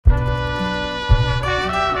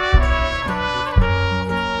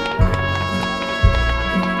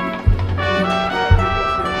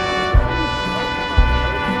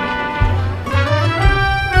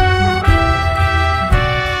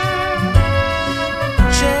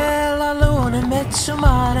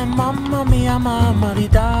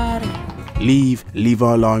Leave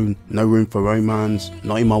her alone. No room for romance.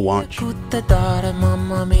 Not in my watch.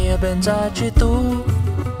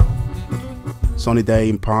 Sunny day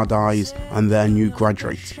in paradise, and their new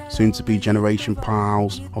graduate, soon to be generation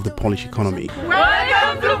powerhouse of the Polish economy.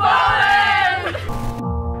 Welcome to Poland!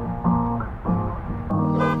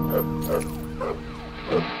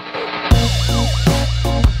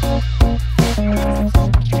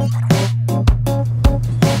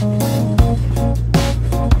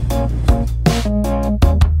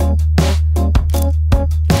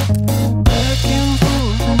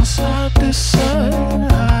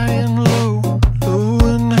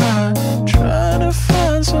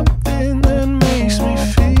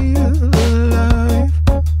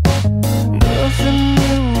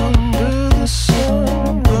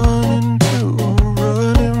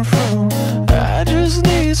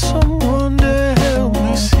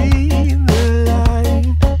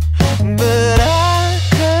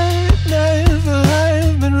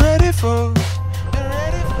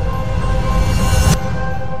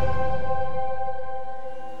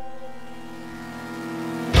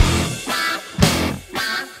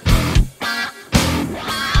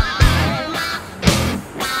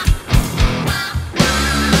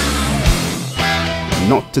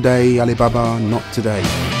 Not today, Alibaba, not today.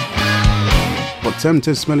 But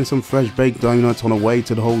tempted smelling some fresh baked donuts on the way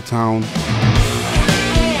to the whole town.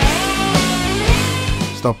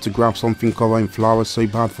 Stopped to grab something covered in flour so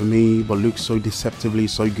bad for me, but looks so deceptively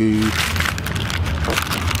so good.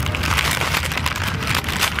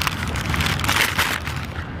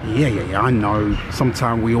 Yeah, I know.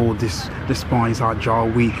 Sometimes we all despise our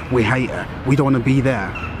job, we hate it, we don't want to be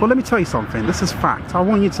there. But let me tell you something, this is fact. I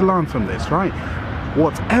want you to learn from this, right?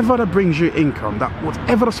 Whatever that brings you income,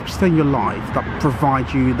 whatever that sustains your life, that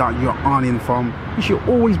provides you, that you're earning from, you should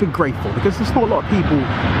always be grateful, because there's not a lot of people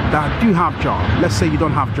that do have job. Let's say you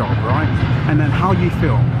don't have job, right? And then how you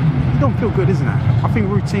feel? You don't feel good, isn't it? I think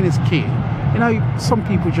routine is key. You know, some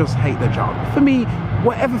people just hate their job. For me,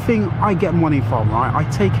 whatever thing I get money from, right, I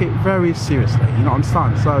take it very seriously, you know what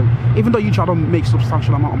I'm saying? So even though you try to make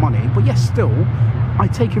substantial amount of money, but yes, still, I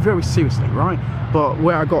take it very seriously, right? But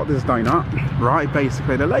where I got this donut, right,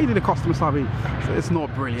 basically, the lady, the customer service, it's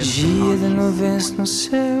not brilliant.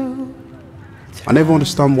 I never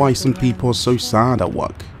understand why some people are so sad at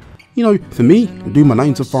work. You know, for me, do my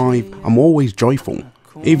 9 to 5, I'm always joyful.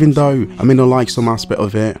 Even though I may not like some aspect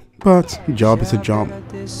of it, but job is a job.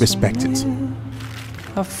 Respect it.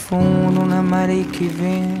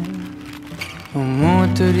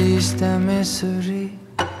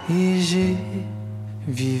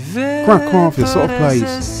 Krakow is the sort of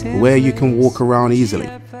place where you can walk around easily,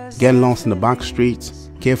 get lost in the back streets,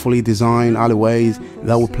 carefully designed alleyways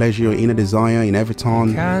that will pleasure your inner desire in every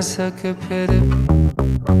turn.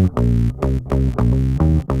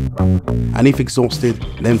 And if exhausted,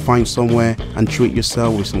 then find somewhere and treat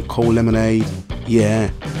yourself with some cold lemonade. Yeah,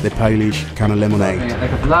 the Polish kind of lemonade.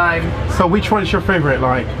 So which one is your favorite?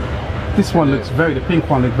 Like, this one looks the pink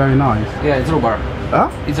one looks very nice. Yeah, it's rhubarb. Huh?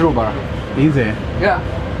 It's rhubarb. Is it? Yeah,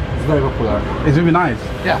 it's very popular. It's really nice.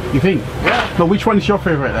 Yeah. You think? Yeah. But which one is your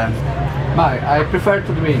favorite then? I prefer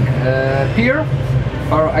to drink pear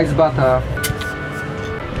or ice butter.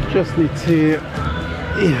 Just need to,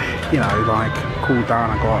 you know, like cool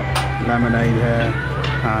down. I got lemonade here,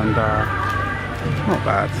 and not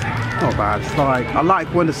bad. It's like, I like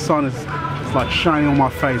when the sun is like shining on my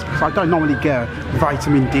face, because I don't normally get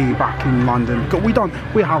vitamin D back in London. Because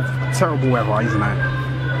we have terrible weather, isn't it?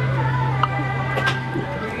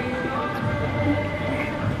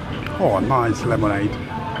 Oh, nice lemonade.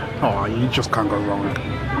 Oh, you just can't go wrong.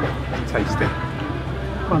 Tasty.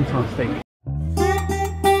 Fantastic.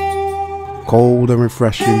 Cold and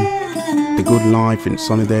refreshing. The good life in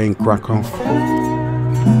sunny day in Krakow.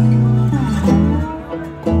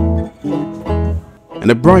 And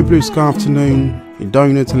a bright blue sky afternoon, a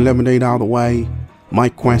donut and lemonade out of the way. My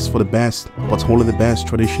quest for the best, but all of the best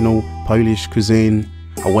traditional Polish cuisine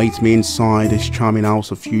awaits me inside this charming house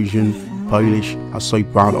of fusion Polish are so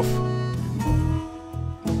proud of.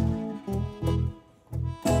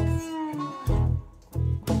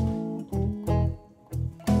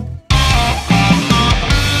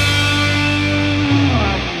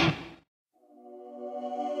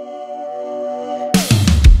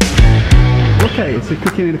 Okay, it's a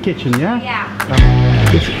cooking in the kitchen, yeah? Yeah.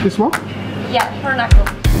 This one? Yeah, Krakow.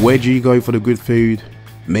 Where do you go for the good food?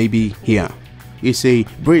 Maybe here. You see,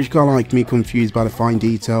 British guy like me confused by the fine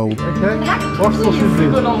detail. Okay. What's this?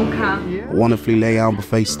 Wonderfully laid out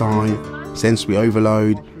buffet style, sensory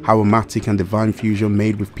overload, aromatic and divine fusion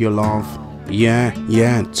made with pure love.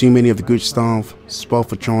 Yeah, too many of the good stuff, spoiled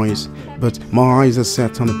for choice, but my eyes are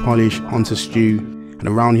set on the Polish hunter stew, and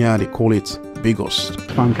around here they call it Bigos.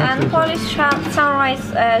 And Polish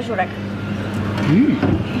sunrise żurek.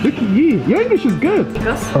 Look at you, your English is good.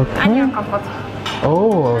 Bigos. Okay. And your kompot.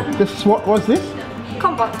 Oh, this is what's this?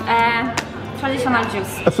 Kompot, traditional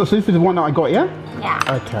juice. So this is the one that I got, yeah?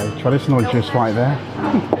 Yeah. Okay, traditional juice right there.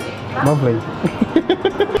 Lovely.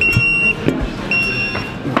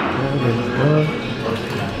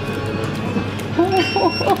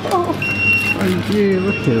 Thank you,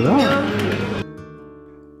 look at that.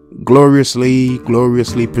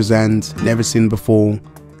 Gloriously present, never seen before.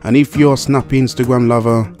 And if you're a snappy Instagram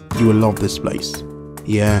lover, you will love this place.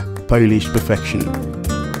 Yeah, Polish perfection.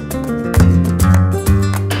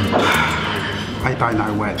 I don't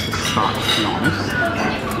know where to start, to be honest.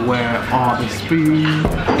 Where are the spoons?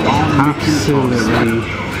 Absolutely.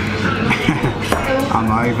 I'm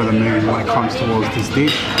over the moon when it comes towards this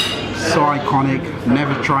dish. So iconic,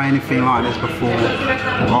 never tried anything like this before.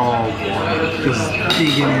 Oh, just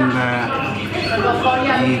digging in there.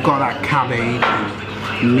 You got that cabbage,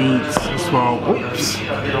 meat as well. Oops,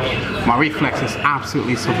 my reflex is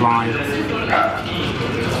absolutely sublime.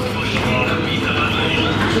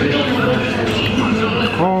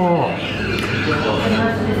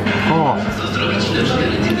 Oh,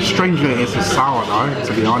 strangely it's a sour though,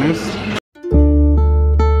 to be honest.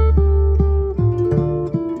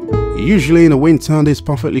 Usually in the winter, this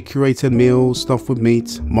perfectly curated meal stuffed with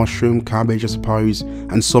meat, mushroom, cabbage I suppose,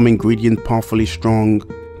 and some ingredient powerfully strong,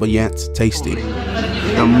 but yet tasty.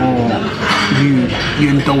 The more you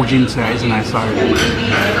indulge into it, isn't it?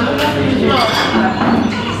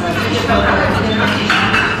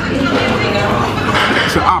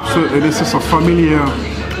 So absolutely, this is a familiar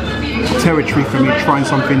territory for me, trying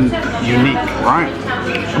something unique, right?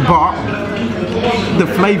 But the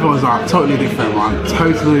flavors are totally different, right?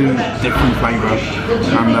 Totally different flavors,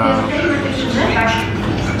 and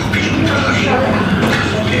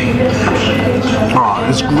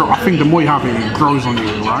I think the more you have it, it grows on you,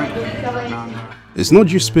 right? It's not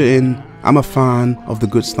just spitting. I'm a fan of the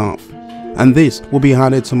good stuff, and this will be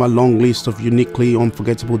added to my long list of uniquely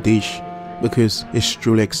unforgettable dish because it's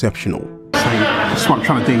truly exceptional. So that's what I'm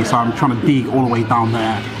trying to do. So I'm trying to dig all the way down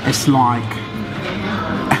there. It's like,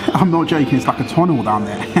 I'm not joking, it's like a tunnel down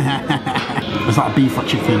there. There's like beef or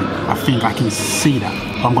chicken. I think I can see that.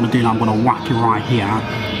 What I'm gonna do now, I'm gonna whack it right here.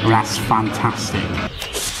 That's fantastic.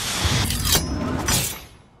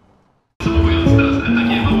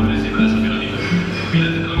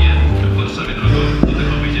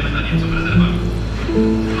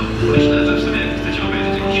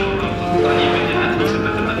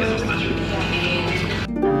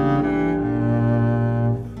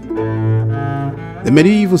 The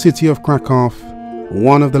medieval city of Krakow,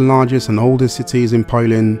 one of the largest and oldest cities in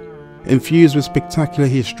Poland, infused with spectacular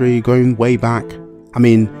history going way back,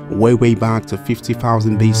 way back to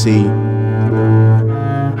 50,000 BC.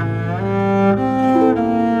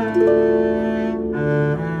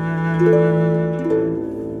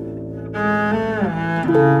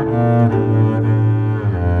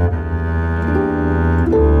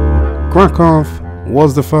 Krakow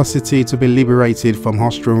was the first city to be liberated from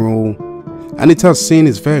Austrian rule, and it has seen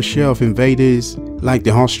its fair share of invaders like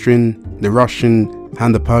the Austrian, the Russian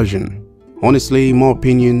and the Persian. Honestly, in my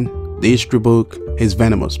opinion, the history book is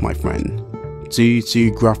venomous, my friend.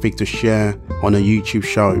 Too graphic to share on a YouTube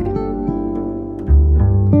show.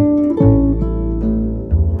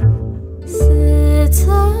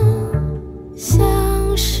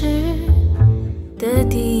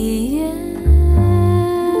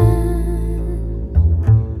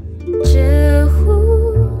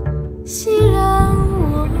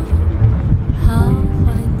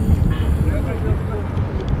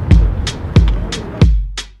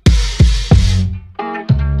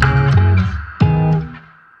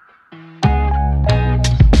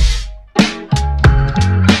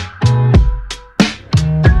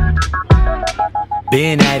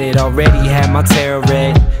 Been at it already, had my tarot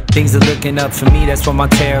read. Things are looking up for me, that's what my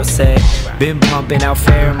tarot said. Been pumping out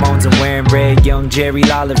pheromones and wearing red. Young Jerry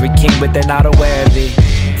Lawler, a king, but they're not aware of it.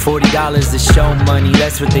 $40 to show money,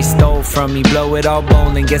 that's what they stole from me. Blow it all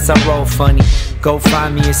bowling, guess I roll funny. Go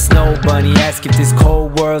find me a snow bunny, ask if this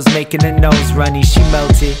cold world's making her nose runny. She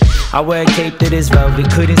melted, I wear a cape that is velvet.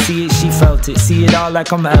 Couldn't see it, she felt it. See it all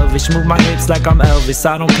like I'm Elvis, move my hips like I'm Elvis.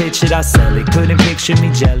 I don't pitch it, I sell it. Couldn't picture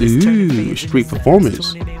me jealous. Ooh, street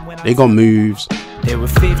performers, they got moves. There were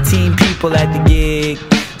 15 people at the gig,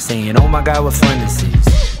 saying, oh my God, what fun this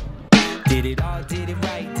is. Did it all, did it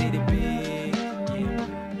right, did it big,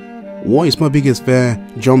 yeah. What is my biggest fear?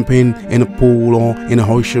 Jumping in a pool or in an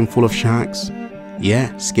ocean full of sharks?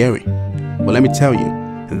 Yeah, scary. But let me tell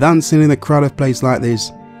you, dancing in a crowded place like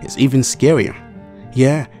this is even scarier.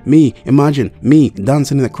 Yeah, imagine me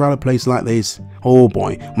dancing in a crowded place like this. Oh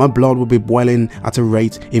boy, my blood will be boiling at a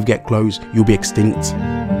rate. If you get close, you'll be extinct.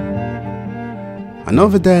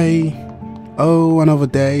 Another day, oh another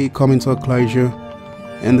day coming to a closure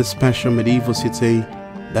in the special medieval city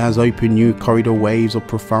that has opened new corridor waves of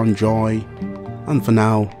profound joy. And for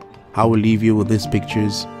now, I will leave you with these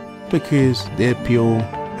pictures because they're pure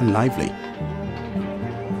and lively.